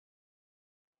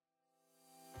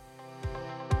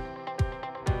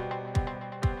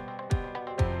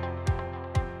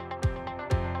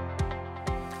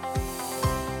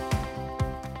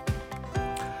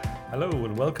Hello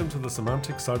and welcome to the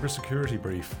Symantec Cyber Security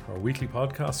Brief, our weekly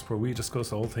podcast where we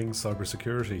discuss all things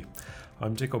cybersecurity.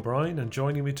 I'm Dick O'Brien, and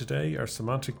joining me today are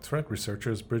Symantec threat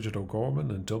researchers Bridget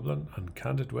O'Gorman in Dublin and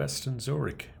Candid West in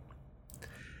Zurich.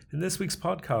 In this week's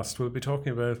podcast, we'll be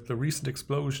talking about the recent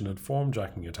explosion in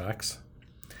formjacking attacks,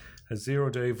 a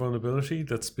zero-day vulnerability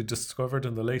that's been discovered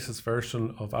in the latest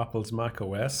version of Apple's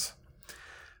macOS.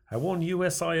 One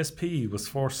US ISP was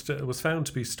found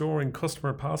to be storing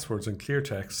customer passwords in clear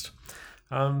text,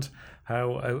 and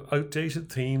how outdated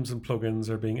themes and plugins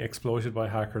are being exploited by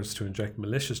hackers to inject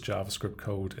malicious JavaScript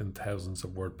code in thousands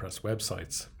of WordPress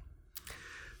websites.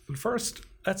 But first,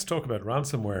 let's talk about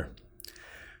ransomware.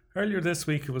 Earlier this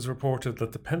week, it was reported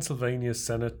that the Pennsylvania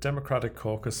Senate Democratic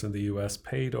Caucus in the US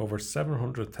paid over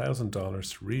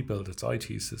 $700,000 to rebuild its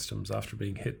IT systems after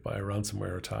being hit by a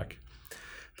ransomware attack.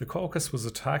 The caucus was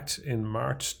attacked in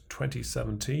March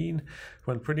 2017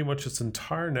 when pretty much its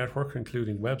entire network,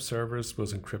 including web servers,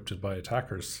 was encrypted by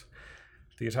attackers.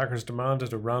 The attackers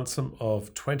demanded a ransom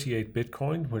of 28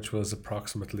 Bitcoin, which was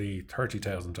approximately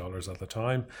 $30,000 at the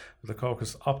time, but the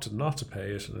caucus opted not to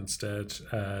pay it, and instead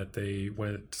they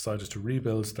decided to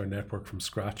rebuild their network from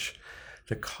scratch.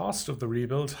 The cost of the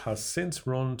rebuild has since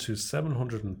run to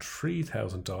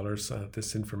 $703,000.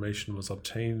 This information was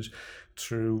obtained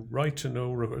through a right to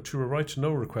know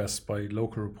request by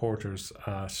local reporters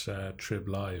at Trib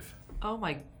Live. Oh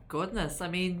my goodness. I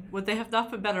mean, would they have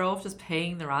not been better off just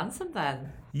paying the ransom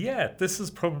then? Yeah, this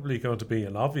is probably going to be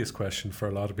an obvious question for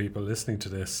a lot of people listening to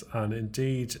this. And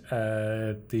indeed,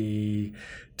 the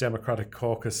Democratic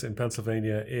Caucus in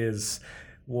Pennsylvania is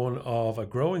one of a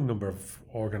growing number of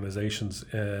organizations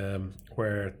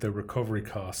where the recovery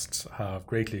costs have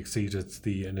greatly exceeded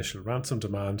the initial ransom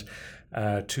demand.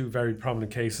 Two very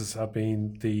prominent cases have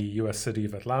been the US City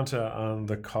of Atlanta and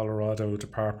the Colorado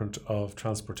Department of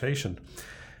Transportation.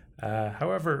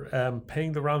 However,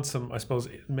 paying the ransom, I suppose,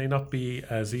 it may not be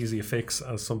as easy a fix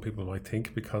as some people might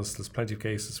think, because there's plenty of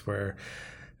cases where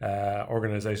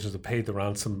organizations have paid the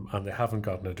ransom and they haven't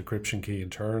gotten a decryption key in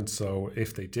turn. So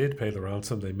if they did pay the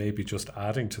ransom, they may be just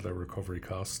adding to their recovery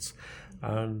costs.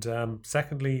 And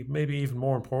secondly, maybe even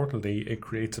more importantly, it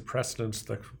creates a precedent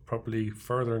that could probably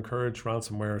further encourage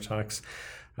ransomware attacks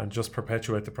and just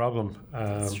perpetuate the problem.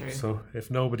 That's true. So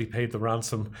if nobody paid the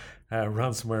ransom,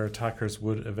 ransomware attackers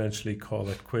would eventually call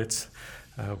it quits.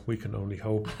 We can only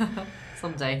hope.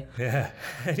 Someday. Yeah.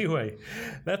 Anyway,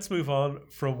 let's move on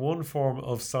from one form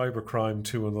of cybercrime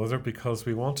to another, because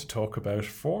we want to talk about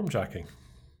formjacking.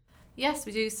 Yes,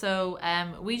 we do. So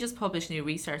we just published new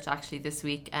research actually this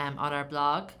week on our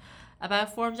blog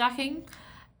about formjacking.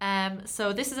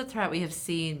 So this is a threat we have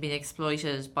seen being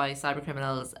exploited by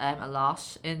cybercriminals a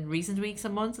lot in recent weeks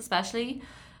and months especially.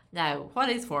 Now, what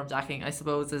is formjacking, I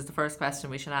suppose, is the first question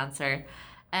we should answer.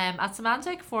 At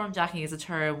Symantec, formjacking is a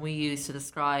term we use to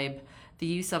describe the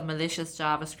use of malicious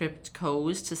JavaScript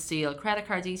code to steal credit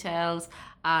card details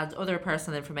and other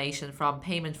personal information from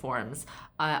payment forms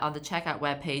on the checkout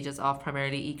web pages of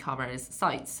primarily e-commerce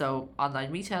sites. So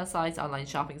online retail sites, online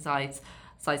shopping sites,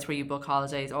 sites where you book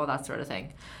holidays, all that sort of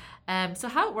thing. So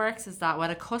how it works is that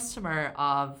when a customer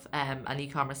of an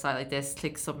e-commerce site like this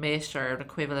clicks submit or an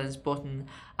equivalent button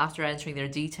after entering their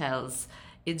details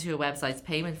into a website's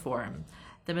payment form,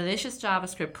 the malicious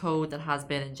JavaScript code that has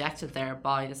been injected there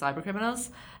by the cybercriminals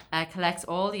collects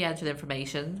all the entered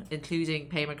information, including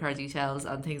payment card details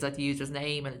and things like the user's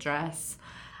name and address.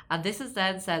 And this is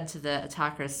then sent to the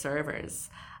attacker's servers.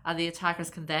 And the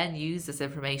attackers can then use this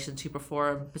information to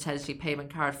perform potentially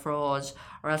payment card fraud,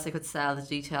 or else they could sell the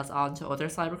details on to other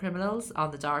cybercriminals on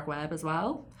the dark web as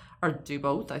well, or do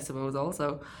both, I suppose,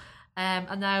 also.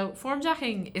 And now,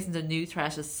 formjacking isn't a new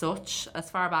threat as such. As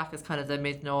far back as kind of the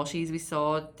mid-noughties, we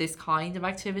saw this kind of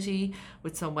activity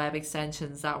with some web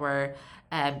extensions that were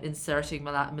inserting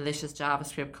malicious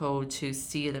JavaScript code to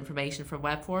steal information from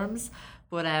web forms.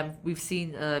 But we've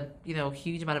seen a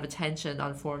huge amount of attention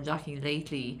on formjacking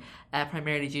lately,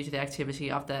 primarily due to the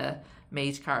activity of the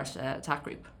Magecart attack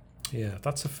group. Yeah,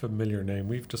 that's a familiar name.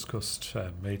 We've discussed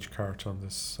Magecart on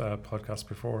this podcast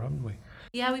before, haven't we?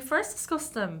 Yeah, we first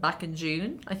discussed them back in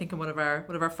June, I think in one of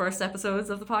our first episodes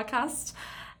of the podcast,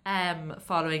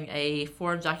 following a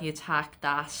formjacking attack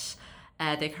that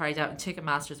they carried out on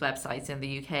Ticketmaster's websites in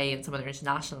the UK and some other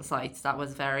international sites that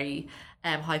was very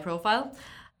high profile.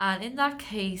 And in that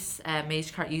case,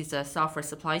 Magecart used a software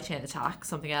supply chain attack,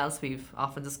 something else we've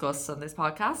often discussed on this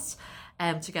podcast,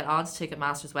 to get onto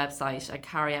Ticketmaster's website and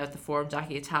carry out the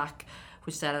formjacking attack,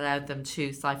 which then allowed them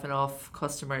to siphon off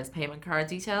customers' payment card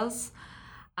details.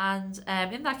 And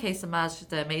in that case, the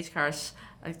Magecart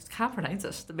I can't pronounce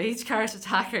it. The Magecart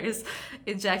attackers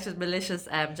injected malicious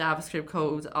JavaScript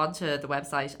code onto the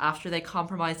website after they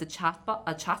compromised a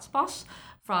chatbot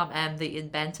from the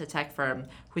invented tech firm,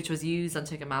 which was used on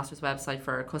Ticketmaster's website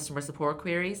for customer support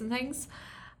queries and things.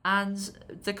 And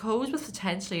the code was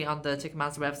potentially on the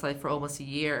Ticketmaster website for almost a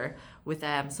year, with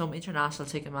some international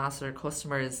Ticketmaster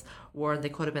customers warned they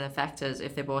could have been affected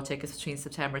if they bought tickets between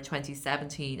September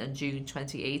 2017 and June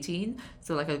 2018.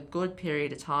 So like a good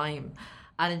period of time.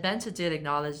 And Invented did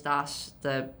acknowledge that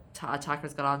the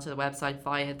attackers got onto the website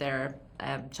via their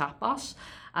chatbot,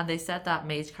 and they said that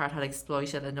Magecart had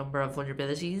exploited a number of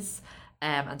vulnerabilities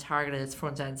and targeted its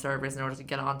front-end servers in order to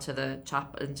get onto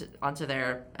onto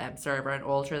their server and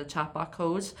alter the chatbot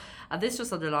code. And this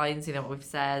just underlines, what we've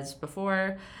said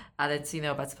before, and it's,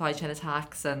 about supply chain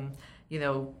attacks, and,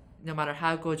 no matter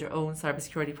how good your own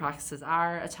cybersecurity practices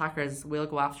are, attackers will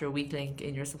go after a weak link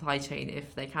in your supply chain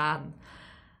if they can.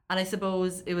 And I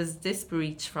suppose it was this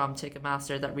breach from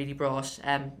Ticketmaster that really brought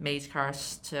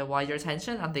Magecart to wider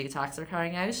attention and the attacks they're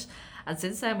carrying out. And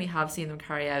since then, we have seen them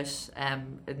carry out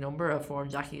a number of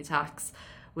formjacking attacks,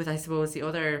 with, I suppose, the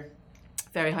other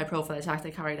very high-profile attack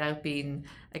they carried out being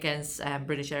against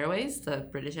British Airways, the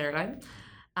British airline.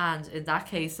 And in that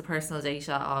case, the personal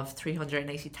data of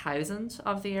 380,000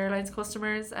 of the airline's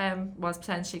customers was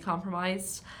potentially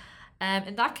compromised.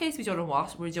 In that case, we don't know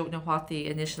what the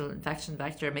initial infection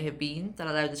vector may have been that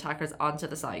allowed the attackers onto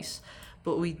the site.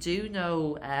 But we do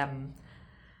know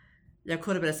there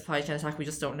could have been a supply chain attack. We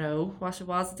just don't know what it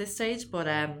was at this stage. But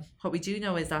what we do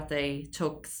know is that they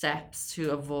took steps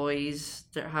to avoid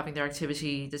having their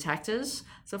activity detected.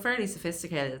 So fairly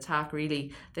sophisticated attack,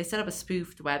 really. They set up a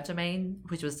spoofed web domain,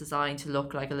 which was designed to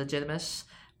look like a legitimate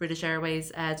British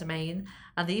Airways domain.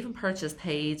 And they even purchased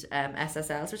paid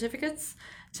SSL certificates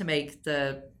to make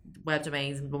the web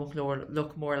domains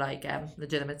look more like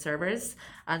legitimate servers.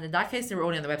 And in that case, they were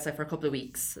only on the website for a couple of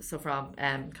weeks. So from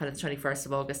kind of the 21st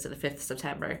of August to the 5th of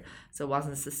September. So it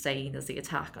wasn't as sustained as the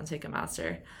attack on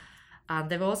Ticketmaster. And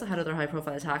they've also had other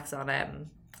high-profile attacks on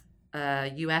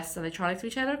a US electronics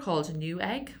retailer called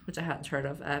Newegg, which I hadn't heard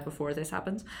of before this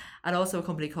happened. And also a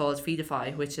company called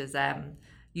Feedify, which is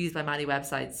used by many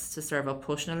websites to serve up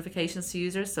push notifications to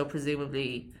users. So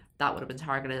presumably that would have been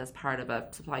targeted as part of a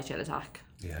supply chain attack.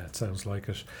 Yeah, it sounds like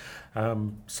it.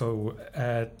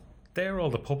 They're all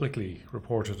the publicly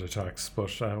reported attacks, but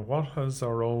what has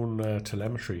our own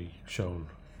telemetry shown?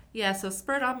 Yeah, so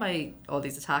spurred on by all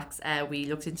these attacks, we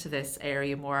looked into this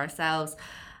area more ourselves.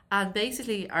 And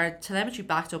basically our telemetry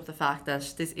backed up the fact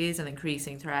that this is an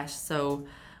increasing threat. So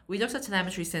we looked at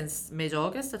telemetry since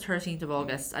mid-August, the 13th of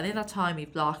August, and in that time we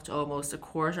blocked almost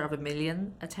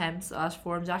 250,000 attempts at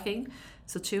formjacking,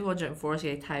 so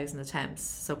 248,000 attempts,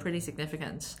 so pretty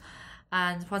significant.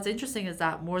 And what's interesting is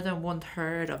that more than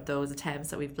 1/3 of those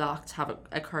attempts that we've blocked have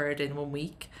occurred in 1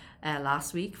 week,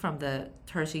 last week, from the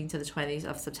 13th to the 20th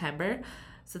of September.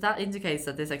 So that indicates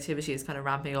that this activity is kind of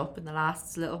ramping up in the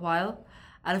last little while.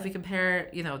 And if we compare,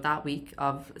 that week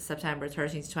of September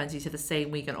 13th to 20 to the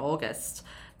same week in August,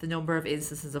 the number of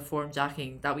instances of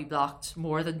formjacking that we blocked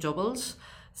more than doubled.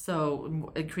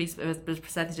 So the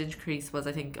percentage increase was,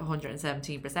 I think,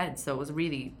 117%. So it was a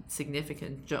really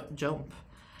significant jump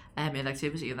in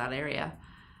activity in that area.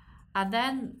 And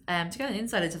then to get an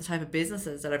insight into the type of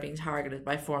businesses that are being targeted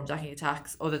by formjacking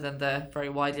attacks, other than the very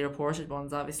widely reported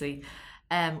ones, obviously,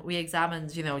 we examined,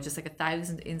 just like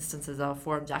 1,000 instances of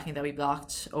formjacking that we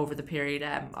blocked over the period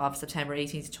of September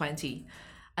 18 to 20.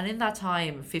 And in that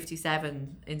time,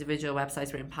 57 individual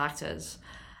websites were impacted.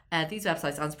 These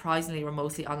websites, unsurprisingly, were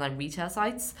mostly online retail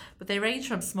sites, but they range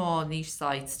from small niche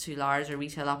sites to larger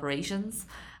retail operations.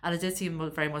 And it did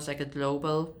seem very much like a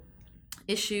global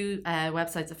issue.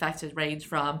 Websites affected range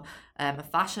from a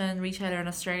fashion retailer in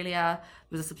Australia,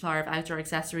 there was a supplier of outdoor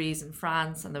accessories in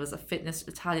France, and there was a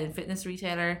Italian fitness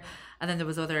retailer, and then there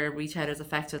was other retailers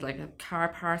affected, like a car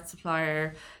parts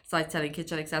supplier, sites selling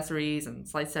kitchen accessories, and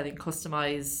sites selling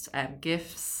customized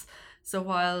gifts. So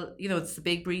while it's the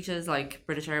big breaches like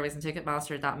British Airways and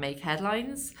Ticketmaster that make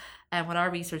headlines, and what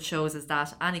our research shows is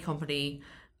that any company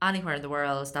anywhere in the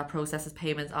world that processes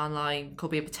payments online could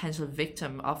be a potential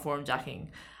victim of formjacking,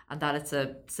 and that it's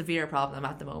a severe problem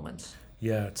at the moment.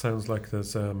 Yeah, it sounds like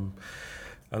there's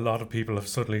a lot of people have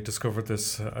suddenly discovered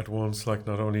this at once. Like,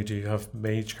 not only do you have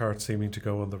Magecart seeming to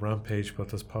go on the rampage, but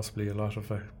there's possibly a lot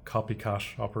of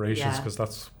copycat operations, because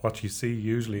that's what you see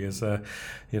usually is,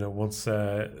 once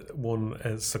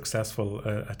one successful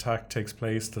attack takes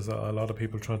place, there's a lot of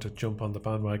people trying to jump on the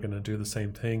bandwagon and do the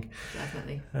same thing.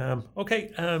 Definitely.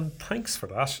 Thanks for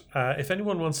that. If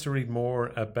anyone wants to read more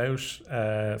about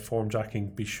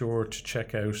formjacking, be sure to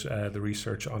check out the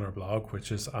research on our blog,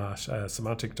 which is at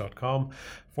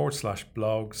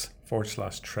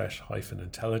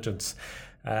symantec.com/blogs/threat-intelligence.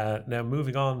 Now,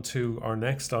 moving on to our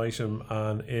next item,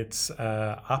 and it's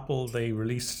Apple. They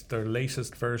released their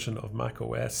latest version of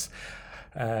macOS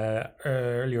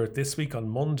earlier this week on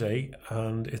Monday,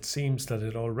 and it seems that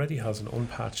it already has an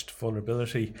unpatched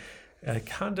vulnerability.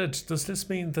 Candid, does this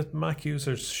mean that Mac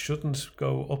users shouldn't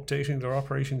go updating their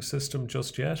operating system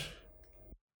just yet?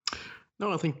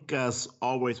 No, I think as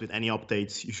always with any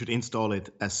updates, you should install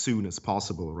it as soon as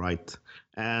possible, right?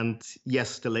 And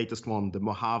yes, the latest one, the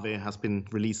Mojave, has been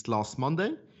released last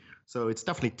Monday. So it's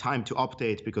definitely time to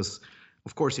update because,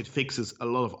 of course, it fixes a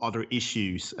lot of other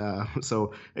issues.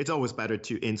 So it's always better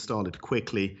to install it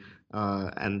quickly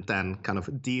and then kind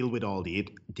of deal with all the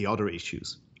other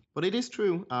issues. But it is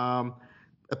true.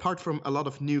 Apart from a lot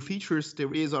of new features,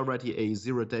 there is already a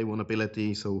zero-day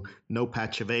vulnerability, so no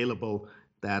patch available.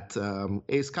 That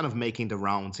is kind of making the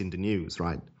rounds in the news,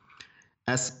 right?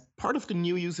 As part of the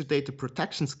new user data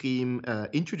protection scheme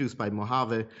introduced by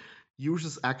Mojave,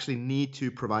 users actually need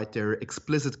to provide their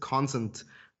explicit consent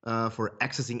for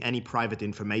accessing any private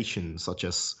information, such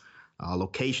as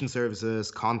location services,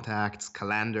 contacts,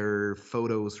 calendar,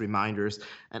 photos, reminders,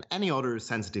 and any other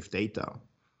sensitive data.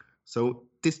 So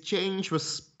this change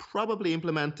was probably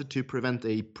implemented to prevent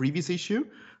a previous issue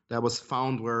that was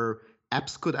found where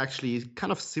apps could actually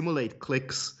kind of simulate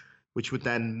clicks, which would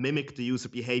then mimic the user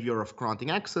behavior of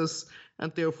granting access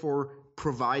and therefore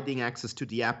providing access to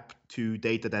the app to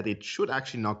data that it should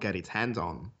actually not get its hands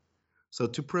on. So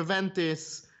to prevent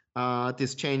this,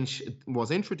 this change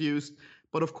was introduced,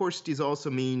 but of course this also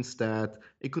means that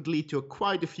it could lead to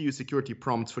quite a few security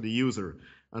prompts for the user.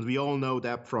 And we all know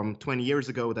that from 20 years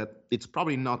ago that it's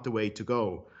probably not the way to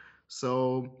go.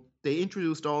 So they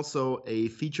introduced also a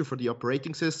feature for the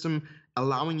operating system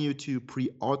allowing you to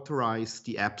pre-authorize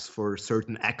the apps for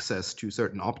certain access to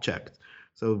certain objects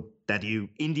so that you,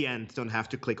 in the end, don't have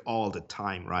to click all the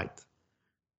time, right?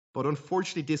 But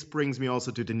unfortunately, this brings me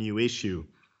also to the new issue.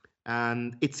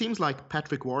 And it seems like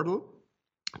Patrick Wardle,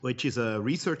 which is a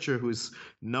researcher who's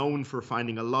known for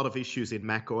finding a lot of issues in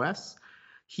macOS,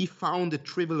 he found a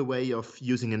trivial way of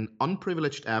using an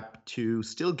unprivileged app to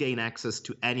still gain access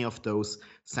to any of those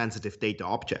sensitive data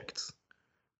objects.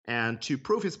 And to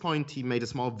prove his point, he made a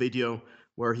small video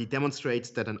where he demonstrates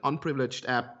that an unprivileged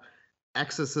app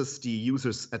accesses the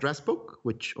user's address book,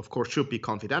 which of course should be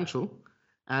confidential,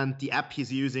 and the app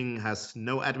he's using has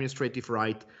no administrative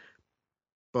right,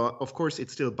 but of course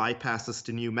it still bypasses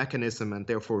the new mechanism and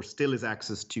therefore still is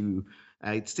access to,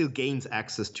 it still gains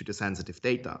access to the sensitive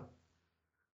data.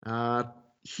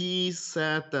 He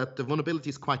said that the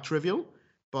vulnerability is quite trivial,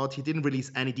 but he didn't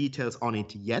release any details on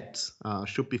it yet.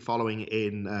 Should be following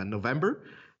in November.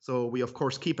 So we, of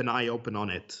course, keep an eye open on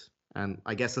it. And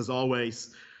I guess, as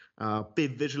always, be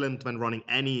vigilant when running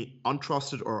any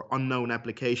untrusted or unknown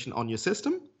application on your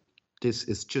system. This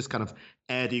is just kind of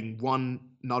adding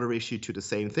another issue to the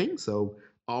same thing. So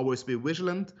always be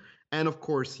vigilant. And of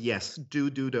course, yes, do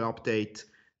the update.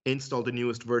 Install the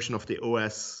newest version of the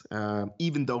OS,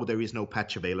 even though there is no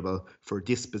patch available for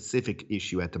this specific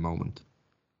issue at the moment.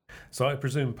 So I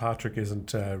presume Patrick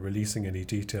isn't releasing any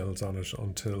details on it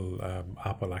until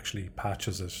Apple actually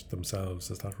patches it themselves.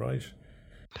 Is that right?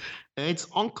 It's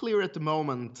unclear at the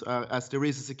moment, as there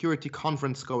is a security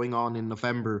conference going on in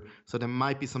November, so there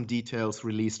might be some details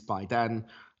released by then.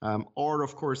 Or,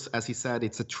 of course, as he said,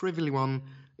 it's a trivial one.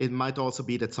 It might also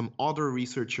be that some other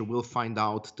researcher will find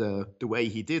out the way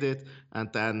he did it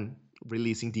and then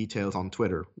releasing details on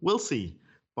Twitter. We'll see.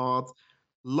 But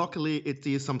luckily, it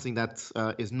is something that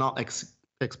is not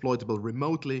exploitable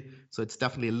remotely, so it's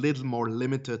definitely a little more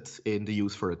limited in the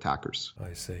use for attackers.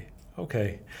 I see.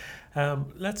 Okay.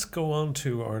 Let's go on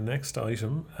to our next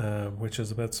item, which is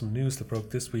about some news that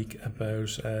broke this week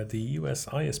about the US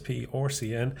ISP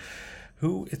RCN,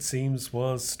 who it seems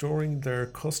was storing their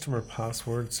customer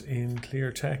passwords in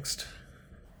clear text.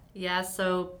 Yeah,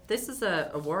 so this is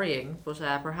a worrying, but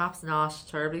perhaps not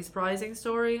terribly surprising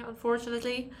story,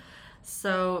 unfortunately.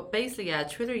 So basically, a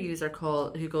Twitter user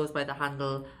who goes by the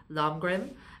handle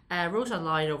Lomgrim wrote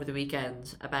online over the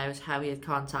weekend about how he had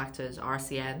contacted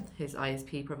RCN, his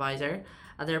ISP provider,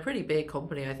 and they're a pretty big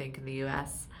company, I think, in the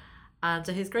US. And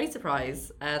to his great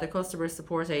surprise, the customer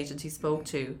support agent he spoke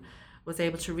to was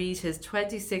able to read his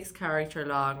 26-character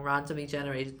long randomly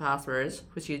generated password,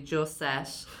 which he had just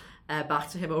set back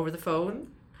to him over the phone.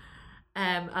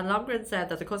 And Longren said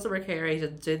that the customer care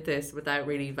agent did this without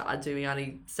really doing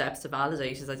any steps to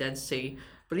validate his identity,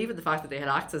 but even the fact that they had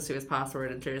access to his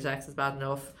password in clear text is bad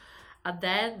enough. And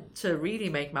then, to really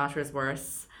make matters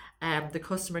worse, the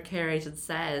customer care agent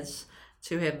said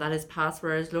to him that his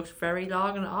password looked very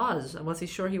long and odd, and was he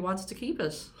sure he wanted to keep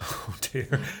it? Oh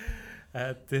dear.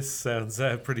 This sounds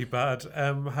pretty bad.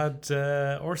 Had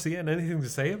RCN anything to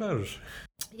say about it?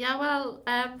 Yeah, well,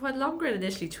 when Longren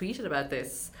initially tweeted about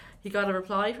this, he got a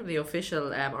reply from the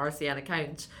official RCN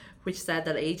account, which said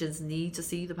that agents need to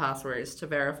see the passwords to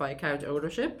verify account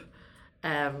ownership.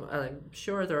 And I'm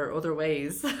sure there are other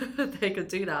ways they could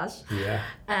do that.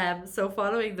 Yeah. So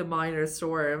following the minor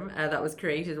storm that was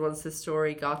created once the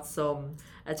story got some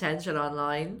attention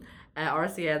online,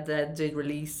 RCN then did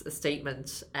release a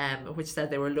statement which said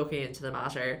they were looking into the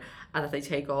matter and that they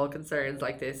take all concerns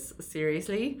like this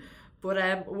seriously.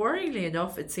 But worryingly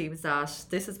enough, it seems that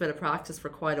this has been a practice for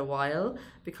quite a while,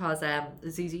 because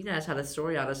ZDNet had a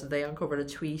story on it, and they uncovered a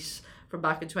tweet from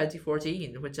back in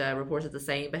 2014 which reported the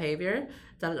same behaviour,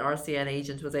 that an RCN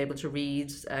agent was able to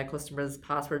read a customer's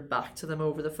password back to them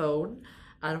over the phone.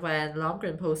 And when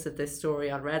Longren posted this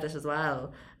story on Reddit as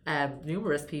well,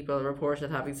 numerous people reported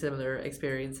having similar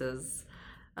experiences.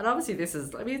 And obviously this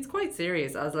is, I mean, it's quite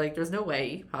serious, as like there's no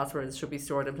way passwords should be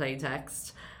stored in plain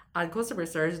text. And customer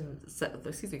service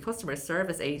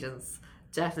agents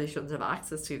definitely shouldn't have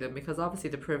access to them, because obviously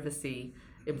the privacy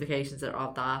implications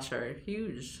of that are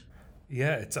huge.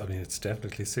 Yeah, it's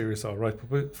definitely serious, all right.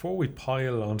 But before we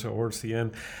pile onto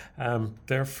RCN,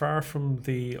 they're far from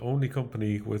the only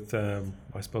company with, I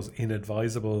suppose,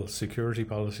 inadvisable security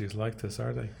policies like this,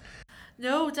 are they?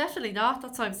 No, definitely not.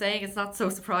 That's what I'm saying. It's not so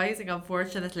surprising,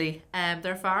 unfortunately.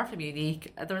 They're far from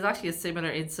unique. There was actually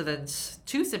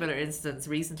two similar incidents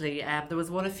recently. There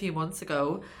was one a few months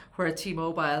ago where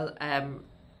T-Mobile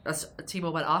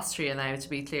Austria, now to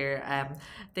be clear,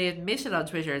 they admitted on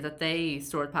Twitter that they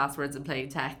stored passwords in plain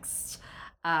text.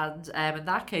 And in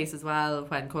that case as well,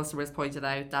 when customers pointed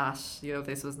out that, you know,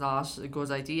 this was not a good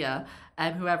idea,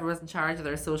 whoever was in charge of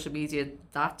their social media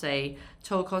that day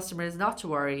told customers not to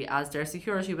worry, as their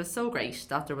security was so great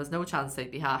that there was no chance they'd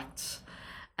be hacked.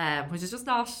 Which is just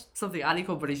not something any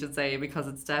company should say, because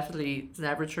it's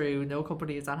never true. No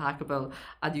company is unhackable,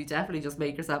 and you definitely just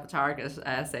make yourself a target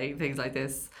saying things like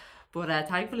this. But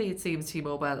thankfully, it seems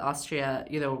T-Mobile Austria,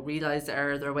 you know, realised the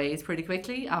error of their ways pretty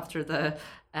quickly after the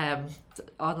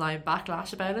online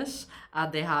backlash about it,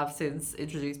 and they have since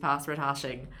introduced password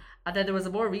hashing. And then there was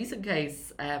a more recent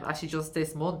case, actually just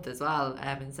this month as well,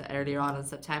 earlier on in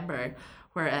September,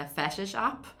 where a fetish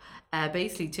app,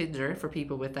 basically Tinder for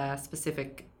people with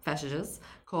specific fetishes,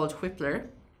 called Whippler,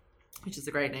 which is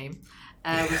a great name,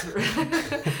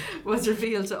 was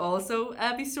revealed to also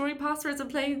be storing passwords in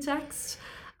plain text.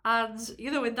 And,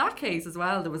 you know, in that case as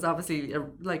well, there was obviously,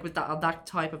 on that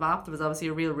type of app, there was obviously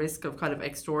a real risk of kind of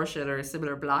extortion or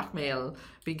similar blackmail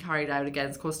being carried out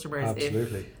against customers.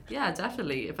 Absolutely. Yeah,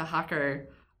 definitely. If a hacker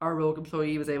or rogue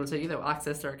employee was able to, you know,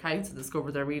 access their accounts and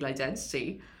discover their real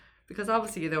identity. Because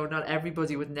obviously, you know, not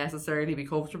everybody would necessarily be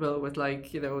comfortable with,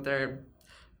 like, you know, their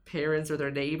parents or their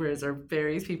neighbours or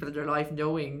various people in their life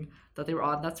knowing that they were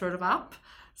on that sort of app.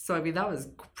 So, I mean, that was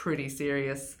pretty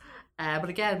serious. But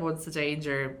again, once the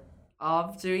danger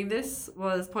of doing this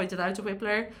was pointed out to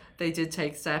Whippler, they did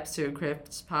take steps to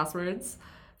encrypt passwords.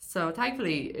 So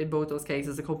thankfully, in both those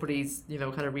cases, the companies, you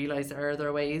know, kind of realised the error of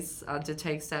their ways and did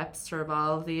take steps to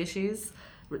resolve the issues.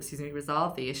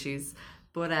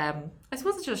 But I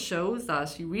suppose it just shows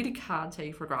that you really can't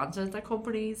take for granted that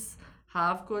companies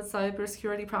have good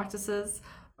cybersecurity practices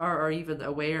or are even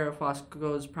aware of what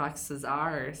good practices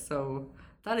are. So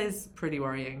that is pretty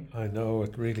worrying. I know,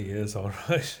 it really is, all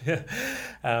right. Yeah,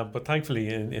 but thankfully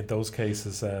in those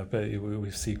cases,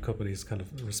 we've seen companies kind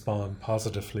of respond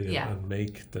positively and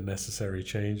make the necessary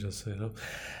changes, you know.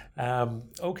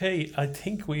 Okay, I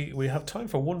think we have time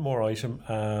for one more item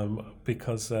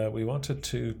because we wanted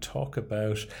to talk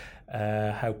about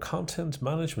how content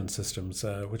management systems,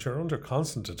 which are under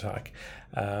constant attack,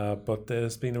 but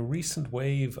there's been a recent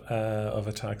wave of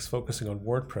attacks focusing on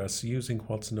WordPress using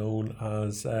what's known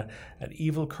as an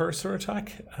evil cursor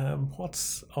attack.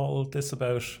 What's all this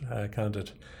about,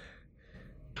 Candid?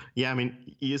 Yeah, I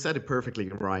mean, you said it perfectly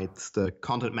right. The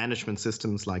content management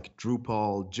systems like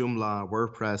Drupal, Joomla,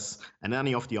 WordPress, and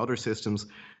any of the other systems,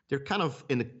 they're kind of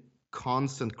in a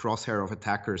constant crosshair of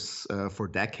attackers for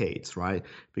decades, right?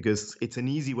 Because it's an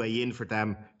easy way in for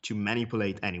them to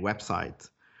manipulate any website.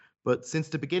 But since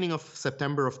the beginning of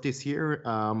September of this year,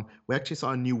 we actually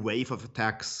saw a new wave of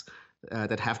attacks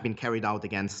that have been carried out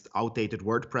against outdated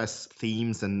WordPress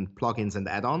themes and plugins and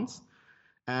add-ons.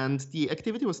 And the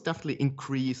activity was definitely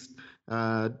increased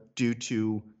due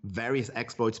to various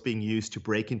exploits being used to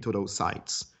break into those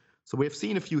sites. So we've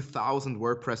seen a few thousand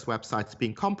WordPress websites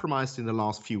being compromised in the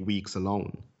last few weeks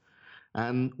alone.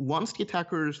 And once the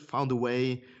attackers found a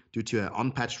way, due to an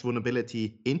unpatched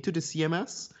vulnerability, into the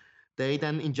CMS, they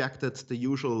then injected the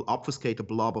usual obfuscated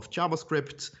blob of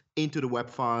JavaScript into the web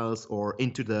files or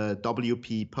into the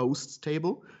WP posts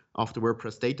table of the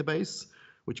WordPress database,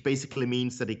 which basically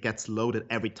means that it gets loaded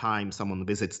every time someone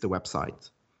visits the website.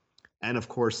 And of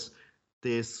course,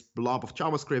 this blob of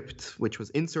JavaScript, which was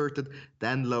inserted,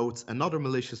 then loads another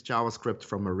malicious JavaScript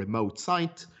from a remote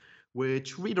site,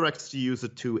 which redirects the user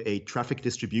to a traffic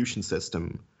distribution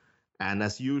system. And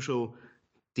as usual,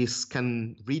 this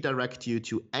can redirect you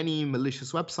to any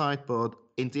malicious website, but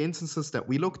in the instances that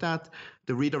we looked at,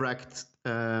 the redirect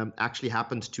actually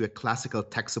happened to a classical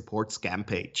tech support scam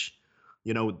page.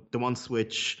 You know, the ones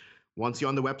which, once you're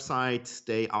on the website,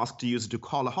 they ask the user to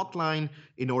call a hotline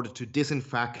in order to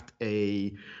disinfect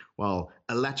a,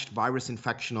 alleged virus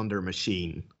infection on their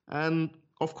machine. And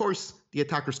of course, the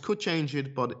attackers could change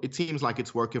it, but it seems like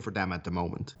it's working for them at the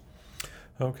moment.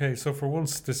 Okay, so for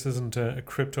once, this isn't a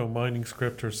crypto mining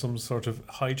script or some sort of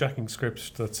hijacking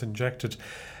script that's injected.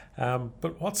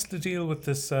 But what's the deal with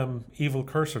this evil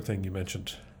cursor thing you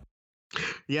mentioned?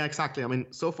 Yeah, exactly. I mean,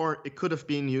 so far it could have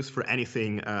been used for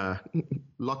anything,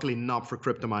 luckily not for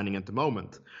crypto mining at the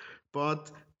moment.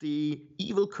 But the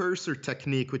evil cursor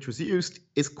technique which was used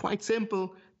is quite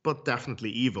simple, but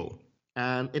definitely evil.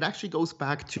 And it actually goes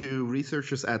back to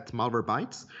researchers at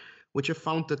Malwarebytes, which have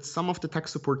found that some of the tech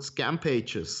support scam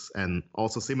pages and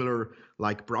also similar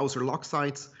like browser lock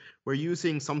sites were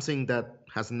using something that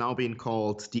has now been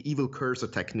called the evil cursor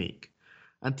technique.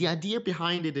 And the idea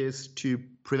behind it is to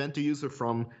prevent the user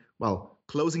from,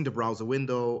 closing the browser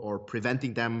window or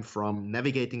preventing them from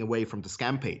navigating away from the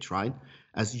scam page, right?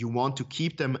 As you want to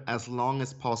keep them as long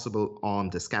as possible on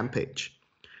the scam page.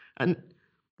 And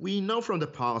we know from the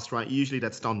past, right? Usually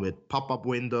that's done with pop-up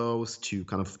windows to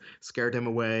kind of scare them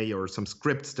away, or some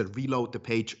scripts that reload the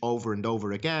page over and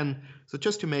over again. So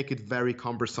just to make it very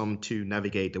cumbersome to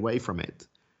navigate away from it.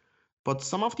 But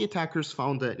some of the attackers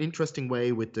found an interesting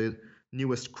way with the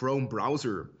newest Chrome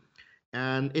browser.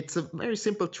 And it's a very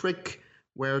simple trick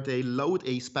where they load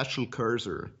a special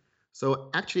cursor.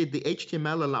 So actually the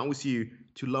HTML allows you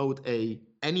to load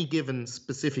any given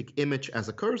specific image as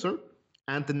a cursor.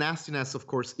 And the nastiness, of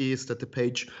course, is that the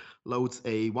page loads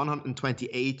a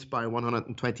 128 by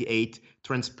 128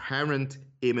 transparent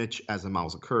image as a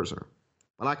mouse cursor.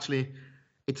 Well, actually,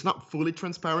 it's not fully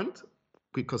transparent,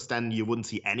 because then you wouldn't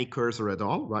see any cursor at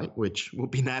all, right? Which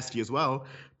would be nasty as well,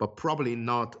 but probably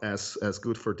not as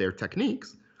good for their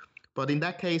techniques. But in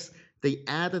that case, they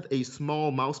added a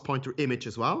small mouse pointer image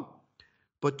as well,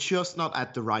 but just not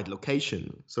at the right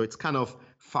location. So it's kind of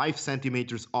 5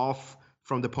 centimeters off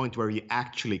from the point where you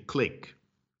actually click.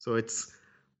 So it's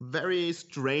very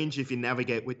strange if you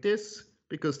navigate with this,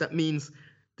 because that means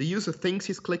the user thinks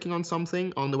he's clicking on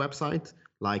something on the website,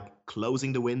 like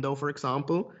closing the window, for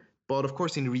example. But of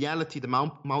course, in reality, the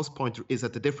mouse pointer is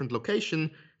at a different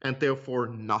location, and therefore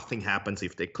nothing happens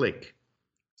if they click.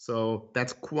 So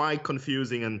that's quite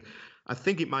confusing, and I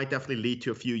think it might definitely lead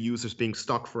to a few users being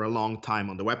stuck for a long time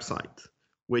on the website,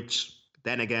 which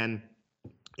then again,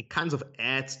 it kind of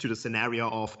adds to the scenario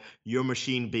of your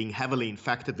machine being heavily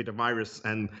infected with a virus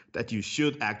and that you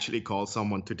should actually call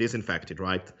someone to disinfect it,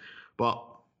 right? But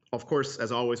of course,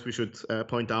 as always, we should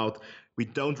point out, we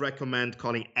don't recommend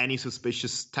calling any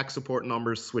suspicious tech support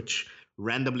numbers which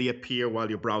randomly appear while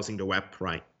you're browsing the web,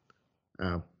 right?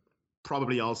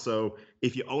 Probably also,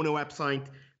 if you own a website,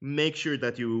 make sure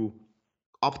that you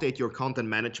update your content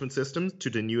management system to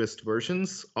the newest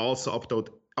versions. Also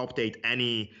update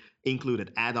any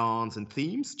included add-ons and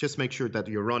themes. Just make sure that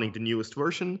you're running the newest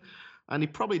version. And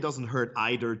it probably doesn't hurt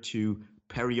either to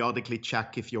periodically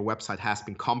check if your website has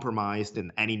been compromised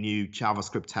and any new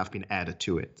JavaScripts have been added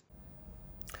to it.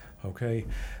 Okay,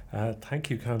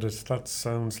 thank you, Candice. That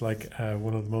sounds like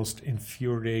one of the most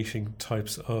infuriating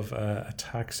types of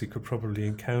attacks you could probably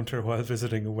encounter while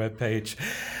visiting a web page.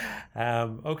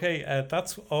 Okay,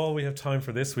 that's all we have time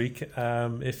for this week.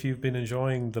 If you've been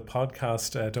enjoying the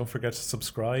podcast, don't forget to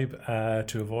subscribe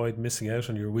to avoid missing out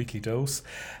on your weekly dose.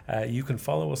 You can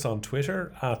follow us on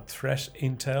Twitter at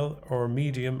ThreatIntel or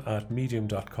Medium at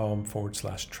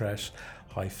medium.com/threat.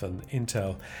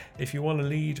 Intel. If you want to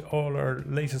lead all our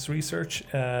latest research,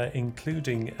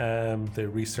 including the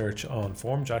research on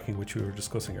formjacking, which we were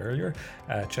discussing earlier,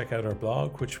 check out our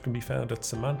blog, which can be found at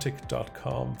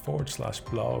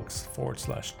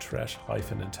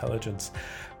symantec.com/blogs/threat-intelligence.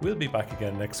 We'll be back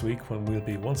again next week when we'll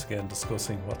be once again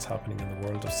discussing what's happening in the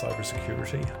world of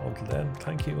cybersecurity. Until then,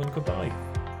 thank you and goodbye.